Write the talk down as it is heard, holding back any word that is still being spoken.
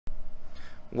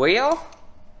Well,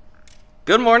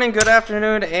 good morning, good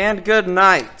afternoon, and good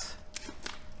night.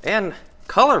 And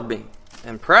color me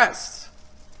impressed.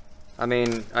 I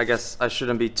mean, I guess I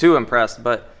shouldn't be too impressed,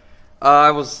 but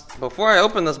before I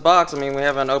open this box, I mean, we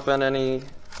haven't opened any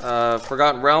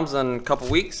Forgotten Realms in a couple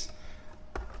weeks.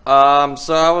 So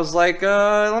I was like,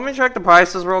 let me check the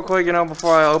prices real quick, you know,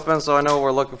 before I open, so I know what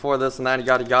we're looking for, this and that,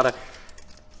 yada yada.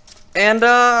 And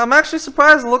I'm actually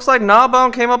surprised. It looks like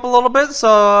Gnawbone came up a little bit,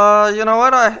 so you know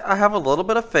what? I have a little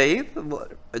bit of faith.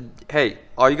 Hey,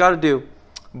 all you gotta do,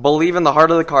 believe in the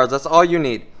heart of the cards. That's all you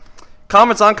need.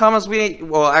 Commons, uncommons,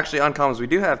 uncommons we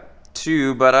do have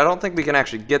two, but I don't think we can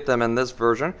actually get them in this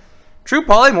version. True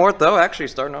Polymorph, though, actually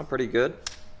starting out pretty good.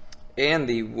 And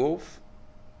the Wolf,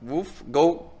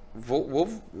 that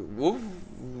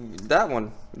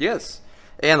one, yes.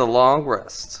 And the Long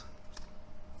Rest.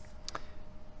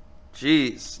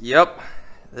 Jeez, yep.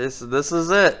 This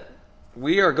is it.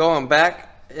 We are going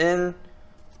back in.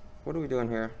 What are we doing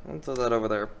here? Let's throw that over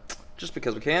there, just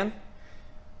because we can.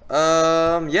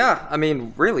 Yeah. I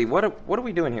mean, really, what are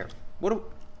we doing here? What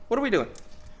are we doing?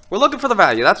 We're looking for the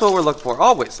value. That's what we're looking for.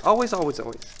 Always, always, always,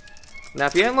 always. Now,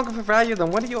 if you ain't looking for value, then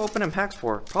what are you opening packs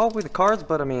for? Probably the cards,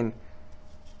 but I mean,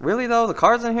 really though, the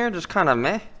cards in here just kind of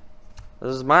meh.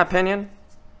 This is my opinion.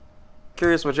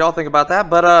 Curious what y'all think about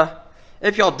that, but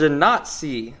if y'all did not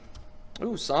see,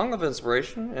 ooh, Song of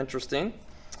Inspiration, interesting.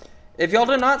 If y'all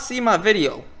did not see my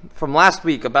video from last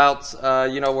week about,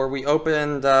 you know, where we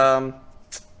opened,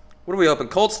 what do we open?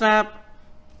 Cold Snap.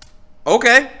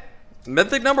 Okay.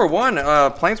 Mythic number 1,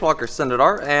 Planeswalker Synod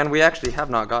art, and we actually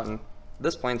have not gotten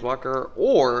this Planeswalker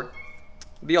or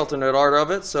the alternate art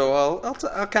of it, so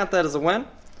I'll count that as a win.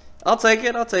 I'll take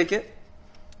it, I'll take it.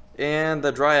 And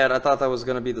the Dryad, I thought that was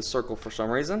going to be the Circle for some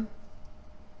reason.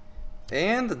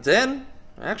 And the Den,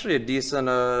 actually a decent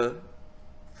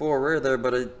full rare there,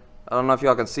 but I don't know if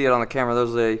y'all can see it on the camera.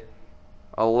 There's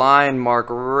a line mark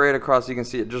right across. You can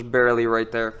see it just barely right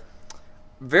there.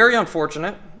 Very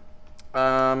unfortunate.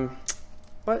 But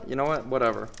you know what?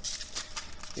 Whatever.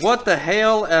 What the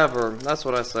hell ever. That's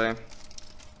what I say.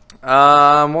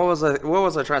 What was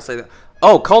I trying to say?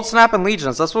 Oh, Cold Snap and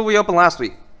Legions. That's what we opened last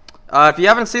week. If you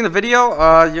haven't seen the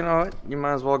video, you know what? You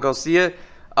might as well go see it.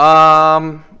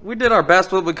 We did our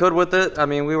best what we could with it. I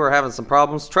mean, we were having some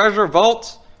problems. Treasure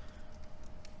Vault.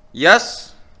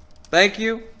 Yes. Thank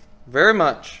you very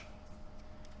much.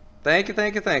 Thank you,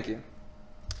 thank you, thank you.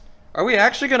 Are we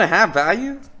actually going to have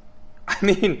value? I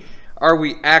mean, are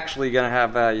we actually going to have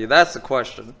value? That's the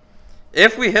question.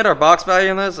 If we hit our box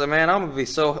value in this, man, I'm going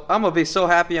to be so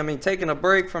happy. I mean, taking a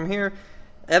break from here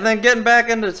and then getting back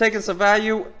into taking some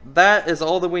value, that is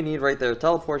all that we need right there.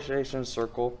 Teleportation,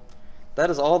 circle. That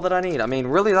is all that I need. I mean,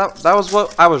 really, that was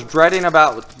what I was dreading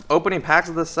about opening packs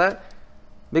of this set.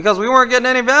 Because we weren't getting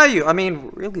any value. I mean,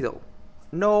 really, though.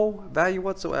 No value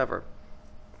whatsoever.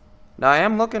 Now, I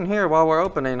am looking here while we're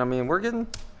opening. I mean, we're getting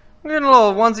a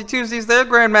little onesie-twosies there.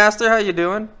 Grandmaster, how you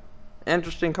doing?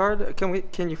 Interesting card.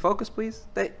 Can you focus, please?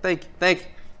 Thank you.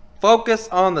 Focus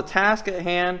on the task at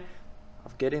hand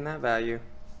of getting that value.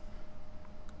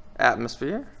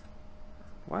 Atmosphere.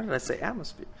 Why did I say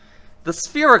atmosphere? The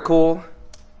Spherical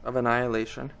of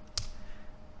Annihilation.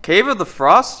 Cave of the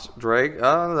Frost Drake.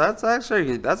 That's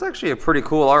actually a pretty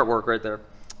cool artwork right there.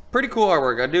 Pretty cool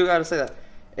artwork. I do gotta say that.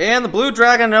 And the Blue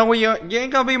Dragon. No, you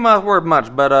ain't gonna be worth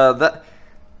much, but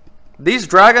these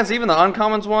dragons, even the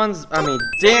uncommons ones. I mean,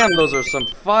 damn, those are some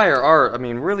fire art. I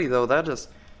mean, really though,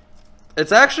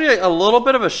 it's actually a little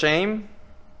bit of a shame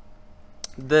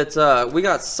that we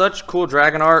got such cool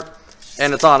dragon art.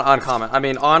 And it's on uncommon. I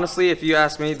mean, honestly, if you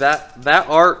ask me, that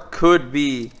art could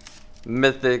be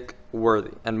mythic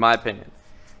worthy, in my opinion.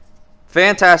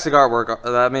 Fantastic artwork.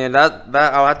 I mean, that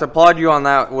I'll have to applaud you on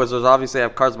that. Wizards, obviously, I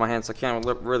have cards in my hand, so I can't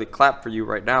really clap for you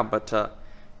right now. But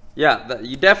yeah,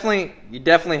 you definitely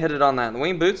hit it on that. The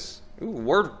wing boots, ooh,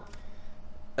 ward,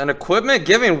 an equipment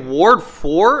giving ward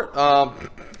 4.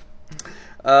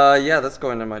 Yeah, that's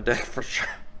going in my deck for sure.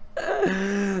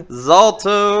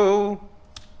 Zalto.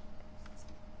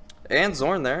 And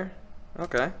Zorn there.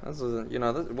 Okay, you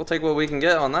know, we'll take what we can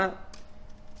get on that.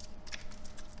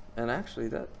 And actually,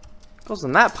 that goes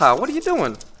in that pile. What are you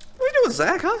doing? What are you doing,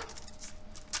 Zach? Huh?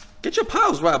 Get your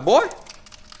piles right, boy.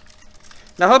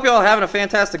 Now, I hope you all having a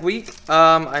fantastic week.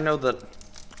 I know that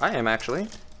I am actually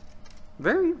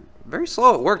very, very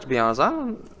slow at work, to be honest.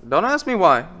 Don't ask me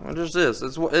why. It just is.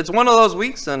 It's one of those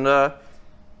weeks, and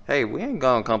hey, we ain't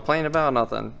gonna complain about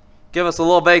nothing. Give us a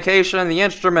little vacation. The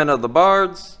Instrument of the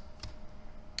Bards.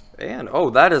 And, oh,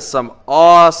 that is some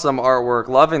awesome artwork.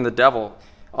 Loving the Devil.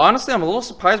 Honestly, I'm a little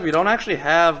surprised we don't actually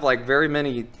have, like, very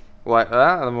many...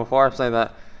 Before I say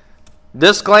that,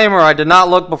 Disclaimer, I did not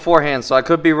look beforehand, so I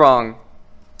could be wrong.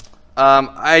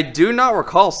 I do not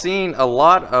recall seeing a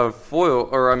lot of foil,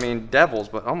 or I mean devils,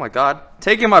 but oh my god.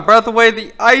 Taking my breath away,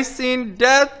 the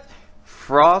Icingdeath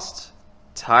Frost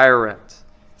Tyrant.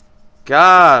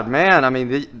 God, man, I mean,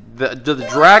 the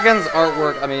dragon's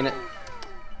artwork, I mean,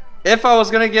 if I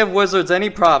was going to give Wizards any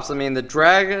props, I mean, the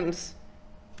dragons,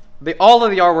 all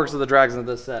of the artworks of the dragons in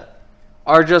this set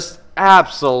are just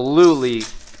absolutely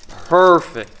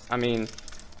perfect. I mean,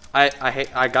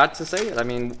 I got to say it. I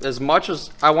mean, as much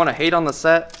as I want to hate on the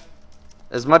set,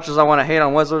 as much as I want to hate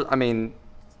on Wizards, I mean,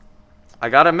 I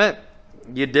gotta admit,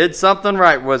 you did something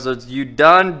right, Wizards. You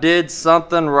did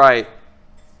something right.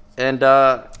 And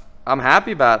I'm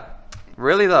happy about it.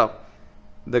 Really, though.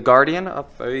 The Guardian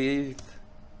of Faith.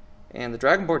 And the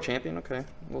Dragonborn Champion. Okay, a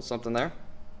little something there.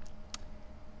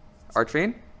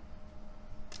 Archfiend.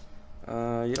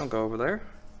 You don't go over there.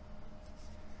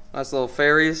 Nice little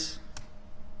fairies.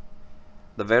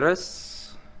 The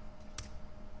Verus.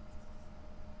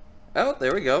 Oh,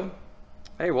 there we go.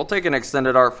 Hey, we'll take an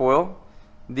extended art foil.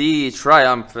 The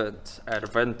Triumphant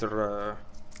Adventurer.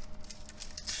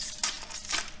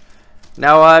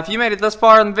 Now, if you made it this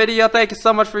far in the video, thank you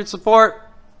so much for your support.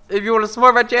 If you want to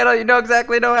support my channel, you know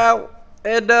exactly how.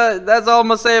 And that's all I'm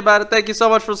going to say about it. Thank you so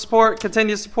much for the support.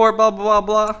 Continue support, blah, blah,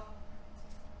 blah, blah.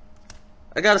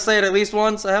 I got to say it at least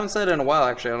once. I haven't said it in a while,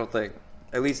 actually, I don't think.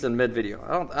 At least in mid-video.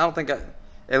 I don't think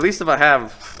at least if I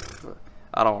have,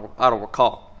 I don't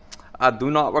recall. I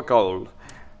do not recall.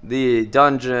 The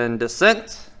Dungeon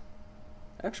Descent.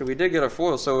 Actually, we did get our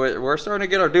foil, so we're starting to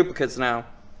get our duplicates now.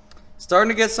 Starting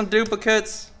to get some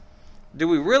duplicates. Do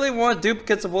we really want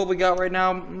duplicates of what we got right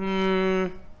now?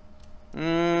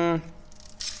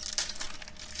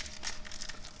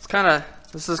 It's kind of,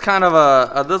 this is kind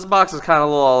of this box is kind of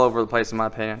a little all over the place in my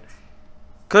opinion.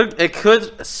 It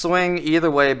could swing either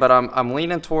way, but I'm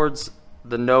leaning towards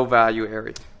the no value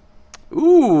area.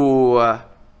 Ooh,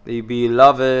 the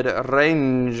beloved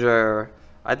Ranger.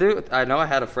 I know I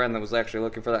had a friend that was actually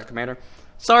looking for that commander.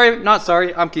 Sorry, not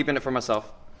sorry. I'm keeping it for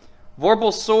myself.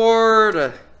 Vorpal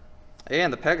Sword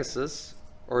and the Pegasus,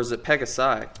 or is it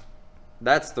Pegasi?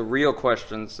 That's the real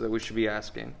questions that we should be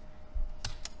asking.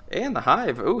 And the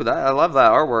Hive. Ooh, I love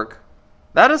that artwork.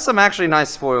 That is some actually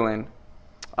nice foiling.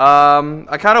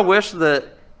 I kind of wish that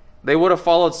they would have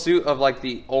followed suit of like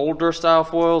the older style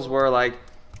foils where like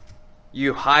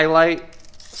you highlight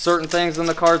certain things in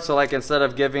the card. So like instead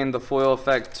of giving the foil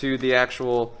effect to the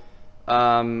actual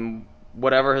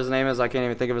whatever his name is, I can't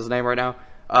even think of his name right now,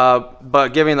 but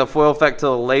giving the foil effect to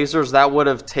the lasers, that would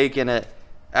have taken it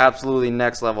absolutely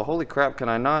next level. Holy crap, can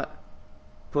I not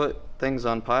put things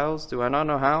on piles? Do I not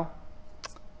know how?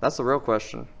 That's the real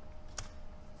question.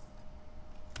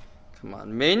 Come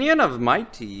on, Minion of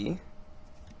Mighty.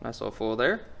 Nice little foil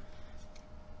there.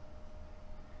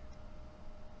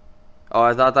 Oh,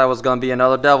 I thought that was going to be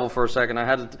another devil for a second.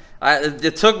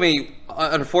 It took me,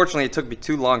 unfortunately, it took me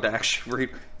too long to actually read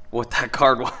what that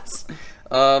card was.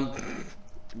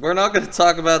 We're not going to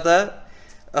talk about that.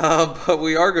 But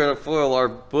we are going to foil our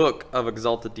book of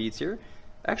Exalted Deeds here.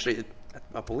 Actually,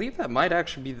 I believe that might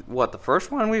actually be, what, the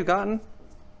first one we've gotten?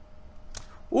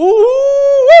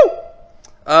 Ooh!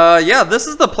 Yeah, this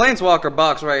is the Planeswalker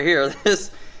box right here.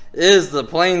 This is the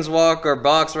Planeswalker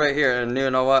box right here. And you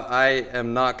know what? I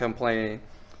am not complaining.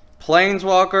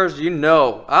 Planeswalkers, you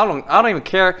know, I don't even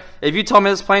care if you told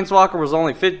me this Planeswalker was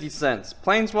only 50 cents.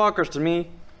 Planeswalkers to me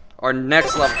are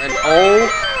next level. And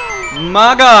oh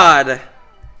my god,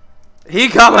 he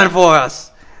coming for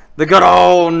us. The good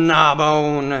old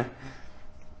Gnawbone.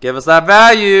 Give us that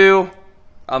value.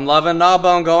 I'm loving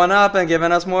Gnawbone going up and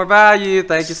giving us more value.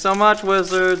 Thank you so much,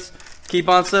 Wizards. Keep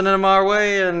on sending them our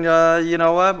way, and you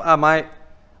know what?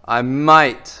 I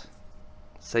might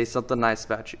say something nice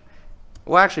about you.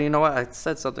 Well, actually, you know what? I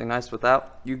said something nice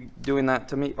without you doing that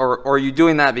to me, or are you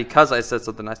doing that because I said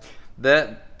something nice?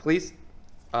 That please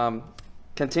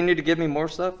continue to give me more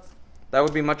stuff. That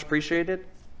would be much appreciated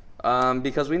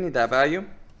because we need that value.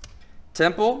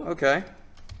 Temple, okay,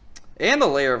 and the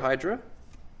Lair of Hydra.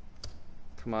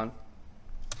 Come on.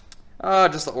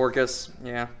 Just the Orcus.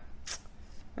 Yeah.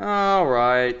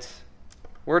 Alright.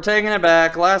 We're taking it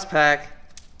back. Last pack.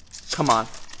 Come on.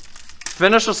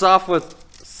 Finish us off with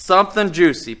something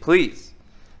juicy, please.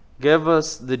 Give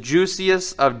us the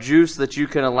juiciest of juice that you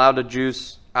can allow to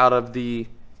juice out of the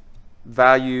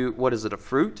value. What is it, a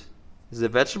fruit? Is it a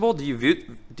vegetable? Do you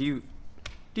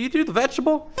do the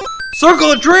vegetable?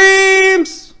 Circle of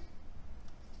Dreams!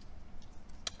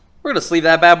 We're going to sleeve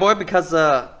that bad boy because,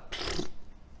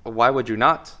 why would you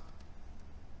not?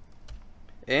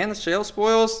 And the Shale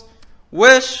Spoils.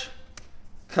 Wish.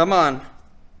 Come on.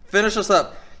 Finish us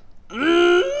up.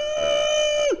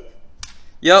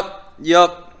 Yep.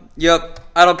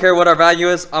 I don't care what our value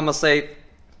is. I'm going to say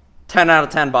 10 out of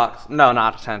 10 bucks. No,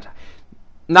 not 10.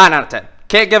 9 out of 10.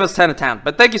 Can't give us 10 out of 10.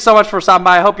 But thank you so much for stopping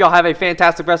by. I hope y'all have a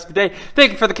fantastic rest of the day.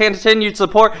 Thank you for the continued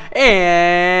support.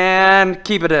 And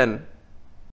keep it in.